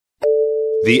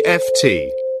The FT.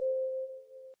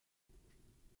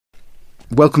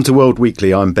 Welcome to World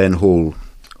Weekly, I'm Ben Hall.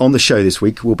 On the show this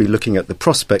week, we'll be looking at the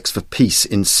prospects for peace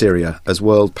in Syria as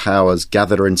world powers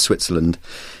gather in Switzerland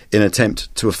in an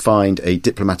attempt to find a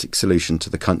diplomatic solution to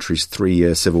the country's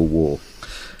 3-year civil war.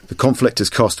 The conflict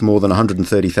has cost more than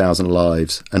 130,000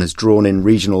 lives and has drawn in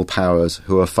regional powers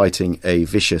who are fighting a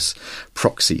vicious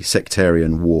proxy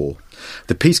sectarian war.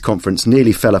 The peace conference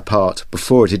nearly fell apart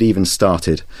before it had even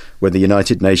started, when the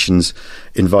United Nations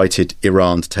invited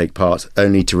Iran to take part,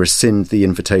 only to rescind the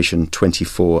invitation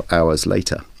 24 hours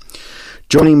later.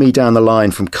 Joining me down the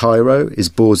line from Cairo is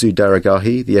Borzu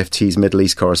Daragahi, the FT's Middle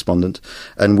East correspondent,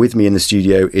 and with me in the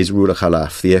studio is Rula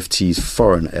Khalaf, the FT's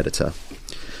foreign editor.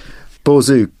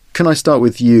 Borzu, can I start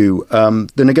with you?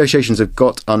 The negotiations have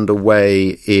got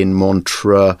underway in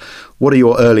Montreux. What are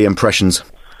your early impressions?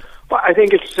 Well, I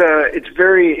think it's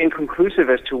very inconclusive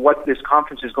as to what this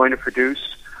conference is going to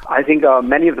produce. I think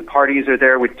many of the parties are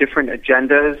there with different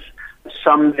agendas,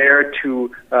 some there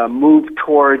to move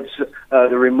towards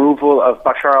the removal of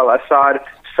Bashar al-Assad,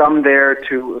 some there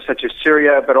to, such as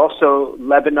Syria, but also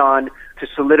Lebanon, to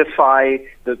solidify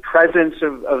the presence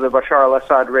of the Bashar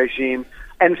al-Assad regime,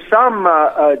 and some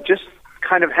just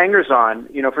kind of hangers-on.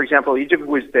 You know, for example, Egypt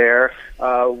was there.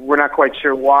 We're not quite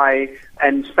sure why,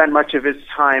 and spent much of its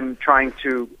time trying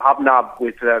to hobnob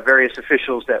with various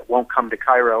officials that won't come to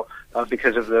Cairo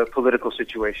because of the political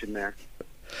situation there.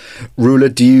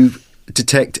 Rula, do you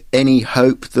detect any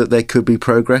hope that there could be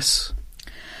progress?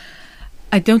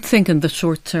 I don't think in the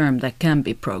short term there can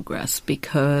be progress,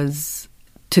 because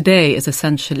today is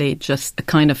essentially just a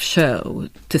kind of show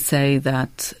to say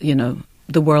that, you know,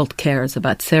 the world cares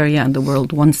about Syria and the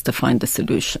world wants to find a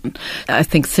solution. I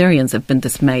think Syrians have been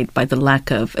dismayed by the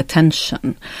lack of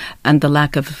attention and the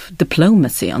lack of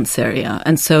diplomacy on Syria.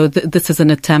 And so this is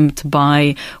an attempt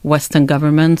by Western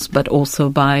governments, but also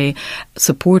by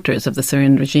supporters of the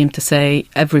Syrian regime to say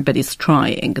everybody's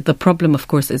trying. The problem, of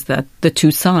course, is that the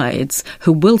two sides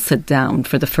who will sit down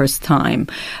for the first time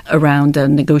around a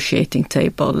negotiating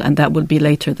table, and that will be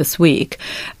later this week,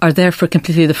 are there for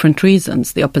completely different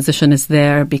reasons. The opposition is there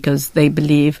because they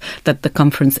believe that the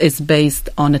conference is based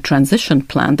on a transition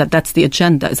plan, that's the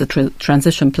agenda, is a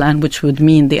transition plan, which would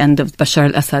mean the end of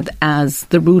Bashar al-Assad as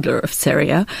the ruler of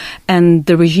Syria. And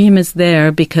the regime is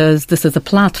there because this is a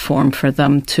platform for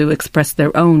them to express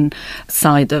their own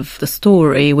side of the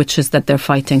story, which is that they're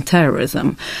fighting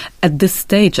terrorism. At this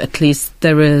stage, at least,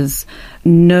 there is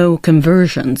no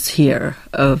conversions here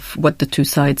of what the two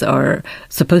sides are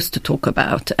supposed to talk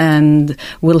about. And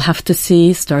we'll have to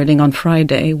see, starting on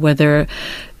Friday, whether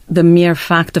the mere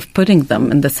fact of putting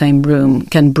them in the same room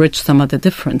can bridge some of the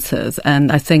differences.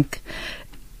 And I think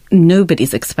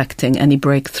nobody's expecting any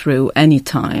breakthrough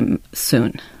anytime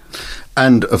soon.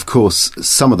 And, of course,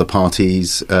 some of the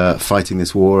parties fighting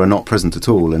this war are not present at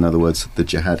all. In other words, the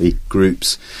jihadi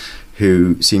groups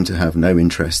who seem to have no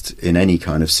interest in any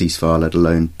kind of ceasefire, let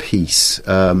alone peace.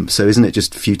 So isn't it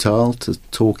just futile to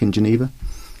talk in Geneva?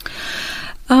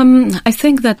 I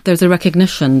think that there's a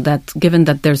recognition that given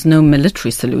that there's no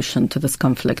military solution to this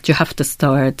conflict, you have to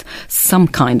start some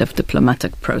kind of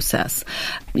diplomatic process.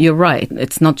 You're right.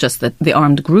 It's not just that the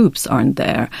armed groups aren't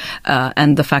there,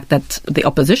 and the fact that the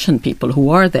opposition people who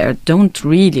are there don't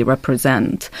really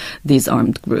represent these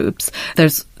armed groups.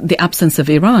 There's the absence of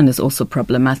Iran is also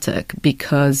problematic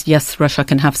because, yes, Russia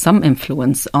can have some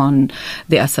influence on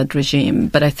the Assad regime,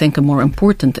 but I think a more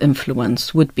important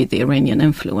influence would be the Iranian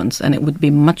influence, and it would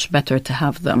be much better to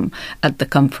have them at the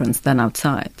conference than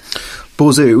outside.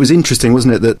 Borzu, it was interesting,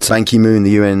 wasn't it, that Ban Ki-moon,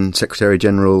 the UN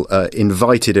Secretary-General,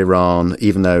 invited Iran,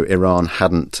 even though Iran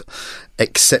hadn't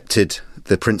accepted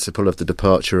the principle of the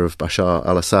departure of Bashar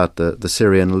al-Assad, the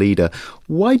Syrian leader.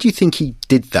 Why do you think he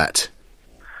did that?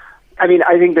 I mean,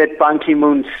 I think that Ban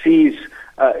Ki-moon sees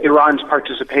Iran's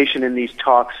participation in these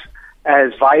talks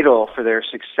as vital for their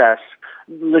success.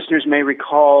 Listeners may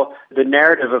recall the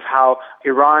narrative of how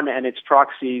Iran and its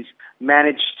proxies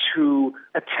managed to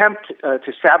attempt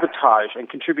to sabotage and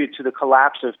contribute to the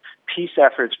collapse of peace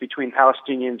efforts between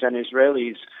Palestinians and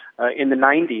Israelis in the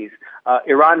 90s.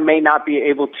 Iran may not be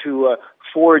able to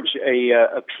forge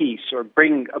a peace or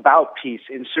bring about peace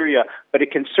in Syria, but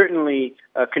it can certainly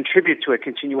contribute to a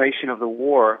continuation of the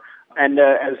war. And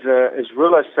as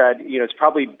Rula said, it's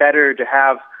probably better to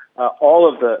have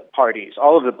all of the parties,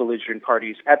 all of the belligerent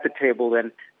parties at the table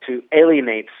than to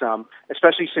alienate some,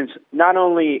 especially since not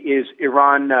only is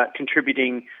Iran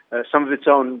contributing some of its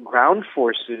own ground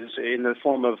forces in the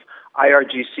form of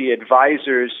IRGC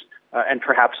advisors and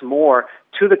perhaps more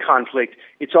to the conflict,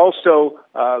 it's also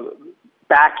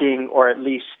backing or at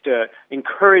least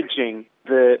encouraging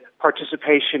the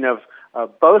participation of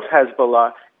both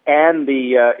Hezbollah and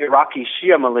the Iraqi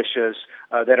Shia militias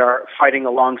that are fighting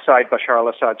alongside Bashar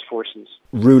al-Assad's forces.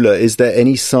 Ruler, is there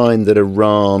any sign that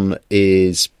Iran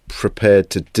is prepared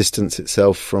to distance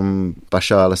itself from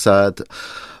Bashar al-Assad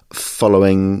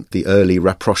following the early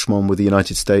rapprochement with the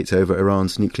United States over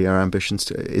Iran's nuclear ambitions?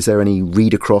 Is there any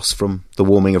read across from the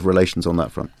warming of relations on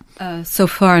that front? So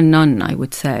far, none, I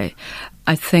would say.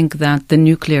 I think that the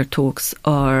nuclear talks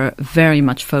are very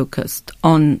much focused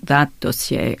on that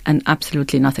dossier and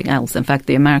absolutely nothing else. In fact,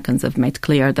 the Americans have made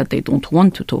clear that they don't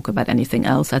want to talk about anything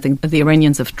else. I think the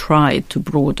Iranians have tried to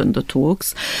broaden the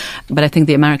talks, but I think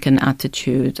the American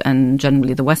attitude and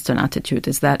generally the Western attitude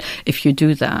is that if you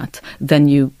do that, then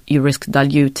you risk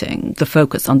diluting the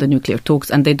focus on the nuclear talks,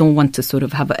 and they don't want to sort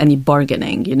of have any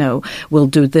bargaining. You know, we'll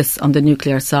do this on the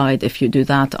nuclear side if you do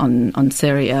that on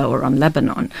Syria or on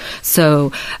Lebanon.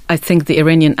 So I think the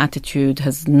Iranian attitude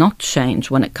has not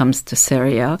changed when it comes to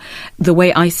Syria. The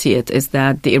way I see it is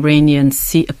that the Iranians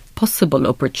see a possible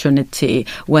opportunity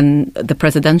when the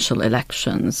presidential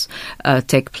elections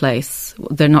take place.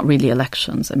 They're not really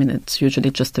elections. I mean, it's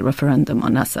usually just a referendum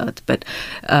on Assad. But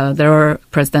there are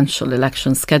presidential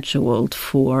elections scheduled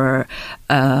for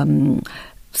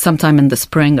sometime in the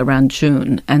spring, around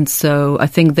June. And so I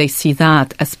think they see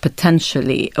that as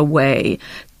potentially a way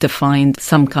to find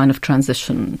some kind of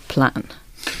transition plan.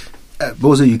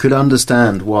 Borza, you could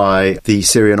understand why the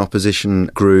Syrian opposition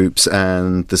groups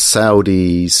and the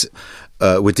Saudis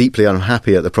were deeply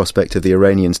unhappy at the prospect of the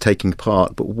Iranians taking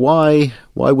part. But why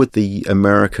would the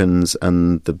Americans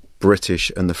and the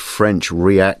British and the French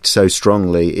react so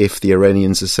strongly if the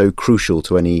Iranians are so crucial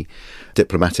to any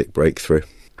diplomatic breakthrough?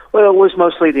 Well, it was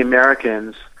mostly the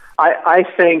Americans. I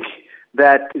think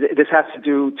that this has to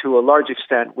do to a large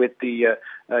extent with the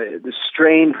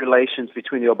strained relations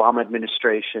between the Obama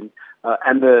administration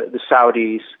and the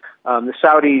Saudis. The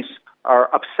Saudis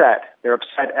are upset. They're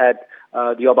upset at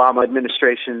the Obama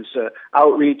administration's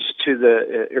outreach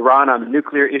to Iran on the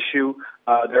nuclear issue.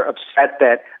 They're upset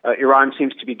that Iran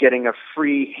seems to be getting a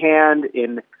free hand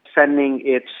in sending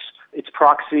its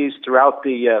proxies throughout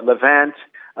the Levant.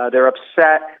 They're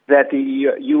upset that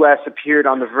the U.S. appeared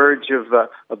on the verge of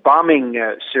bombing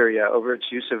Syria over its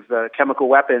use of chemical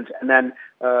weapons, and then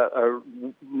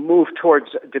moved towards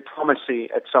diplomacy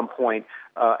at some point,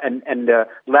 and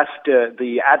left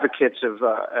the advocates of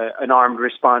an armed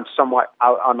response somewhat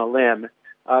out on a limb.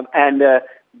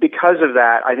 Because of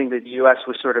that, I think that the U.S.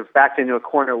 was sort of backed into a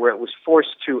corner where it was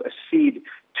forced to accede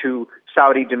to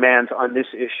Saudi demands on this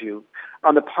issue.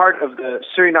 On the part of the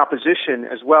Syrian opposition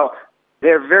as well,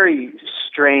 they're very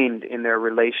strained in their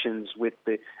relations with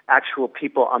the actual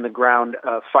people on the ground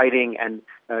fighting and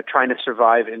trying to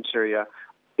survive in Syria.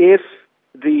 If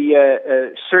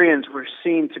the Syrians were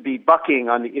seen to be bucking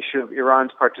on the issue of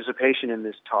Iran's participation in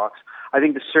these talks, I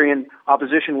think the Syrian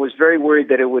opposition was very worried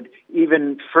that it would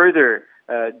even further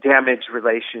damage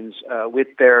relations with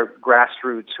their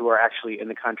grassroots who are actually in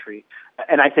the country.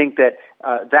 And I think that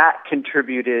that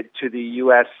contributed to the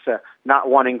U.S. Not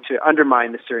wanting to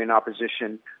undermine the Syrian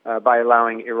opposition by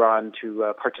allowing Iran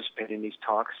to participate in these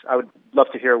talks. I would love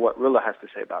to hear what Rula has to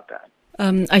say about that.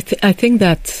 I think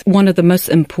that one of the most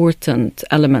important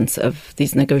elements of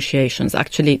these negotiations,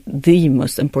 actually the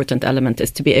most important element,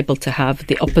 is to be able to have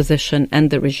the opposition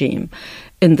and the regime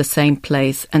in the same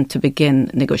place and to begin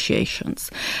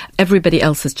negotiations. Everybody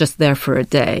else is just there for a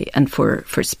day and for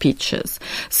speeches.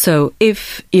 So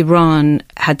if Iran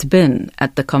had been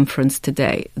at the conference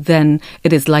today, then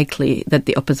it is likely that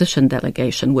the opposition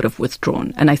delegation would have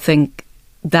withdrawn. And I think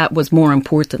that was more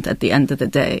important at the end of the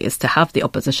day, is to have the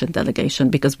opposition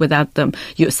delegation, because without them,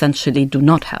 you essentially do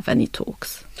not have any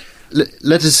talks.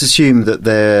 Let us assume that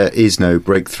there is no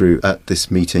breakthrough at this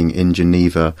meeting in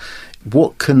Geneva.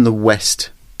 What can the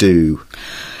West do?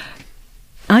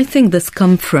 I think this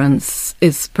conference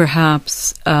is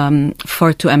perhaps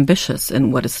far too ambitious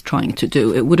in what it's trying to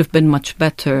do. It would have been much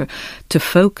better to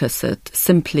focus it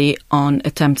simply on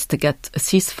attempts to get a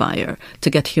ceasefire, to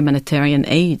get humanitarian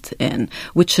aid in,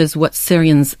 which is what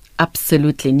Syrians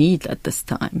absolutely need at this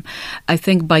time. I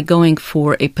think by going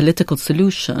for a political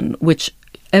solution, which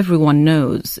everyone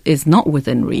knows is not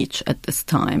within reach at this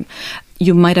time,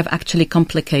 you might have actually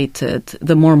complicated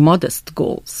the more modest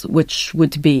goals, which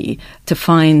would be to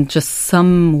find just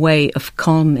some way of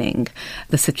calming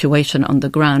the situation on the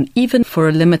ground, even for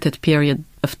a limited period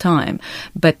of time.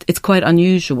 But it's quite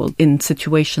unusual in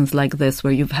situations like this,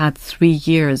 where you've had 3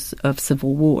 years of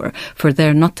civil war, for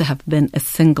there not to have been a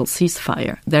single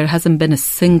ceasefire. There hasn't been a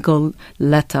single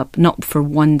let-up, not for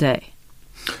one day.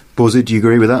 Borza, do you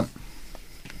agree with that?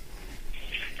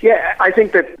 Yeah, I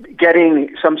think that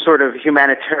getting some sort of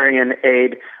humanitarian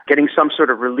aid, getting some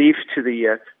sort of relief to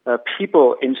the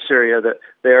people in Syria, that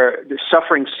they're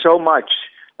suffering so much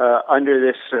under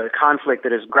this conflict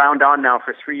that has ground on now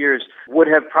for 3 years, would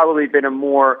have probably been a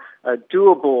more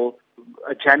doable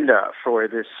agenda for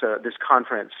this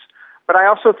conference. But I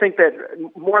also think that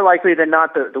more likely than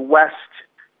not, the West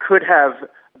could have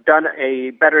done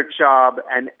a better job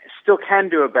and still can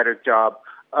do a better job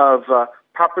of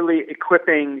properly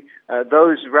equipping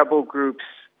those rebel groups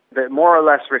that more or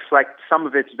less reflect some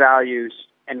of its values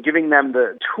and giving them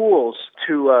the tools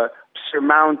to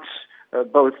surmount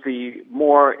both the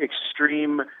more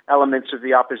extreme elements of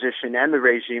the opposition and the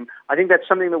regime. I think that's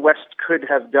something the West could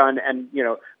have done, and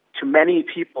to many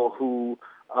people who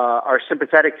are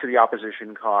sympathetic to the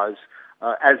opposition cause,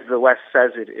 as the West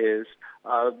says it is,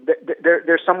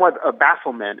 there's somewhat a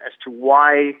bafflement as to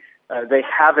why they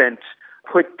haven't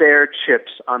put their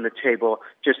chips on the table,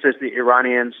 just as the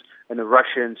Iranians and the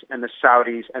Russians and the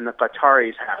Saudis and the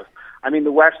Qataris have. I mean,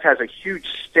 the West has a huge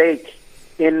stake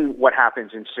in what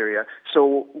happens in Syria.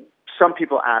 So some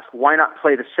people ask, why not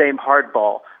play the same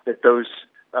hardball that those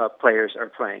players are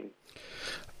playing?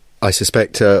 I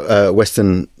suspect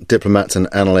Western diplomats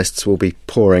and analysts will be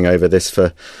poring over this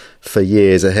for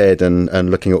years ahead and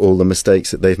looking at all the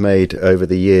mistakes that they've made over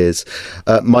the years.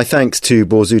 My thanks to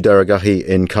Borzu Daragahi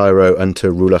in Cairo and to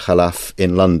Rula Khalaf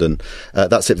in London.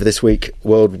 That's it for this week.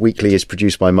 World Weekly is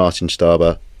produced by Martin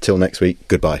Staber. Till next week,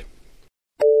 goodbye.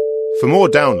 For more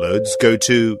downloads, go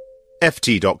to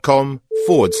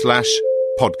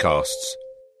ft.com/podcasts.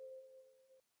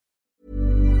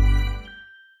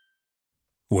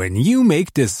 When you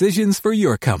make decisions for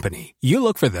your company, you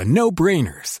look for the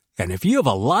no-brainers. And if you have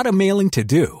a lot of mailing to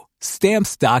do,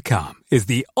 Stamps.com is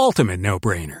the ultimate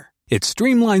no-brainer. It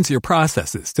streamlines your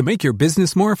processes to make your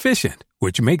business more efficient,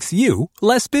 which makes you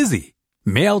less busy.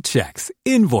 Mail checks,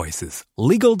 invoices,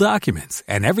 legal documents,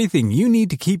 and everything you need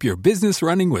to keep your business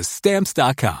running with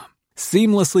Stamps.com.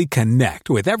 Seamlessly connect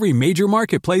with every major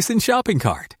marketplace and shopping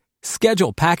cart.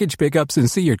 Schedule package pickups and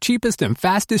see your cheapest and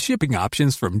fastest shipping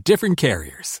options from different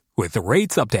carriers, with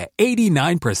rates up to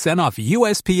 89% off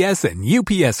USPS and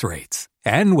UPS rates.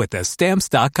 And with the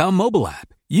Stamps.com mobile app,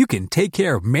 you can take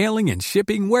care of mailing and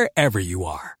shipping wherever you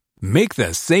are. Make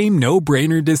the same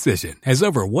no-brainer decision as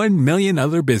over 1 million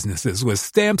other businesses with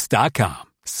Stamps.com.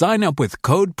 Sign up with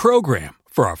code PROGRAM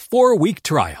for a 4-week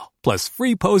trial, plus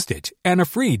free postage and a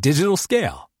free digital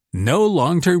scale. No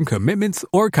long-term commitments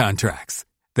or contracts.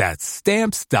 That's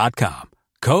Stamps.com.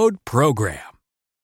 Code PROGRAM.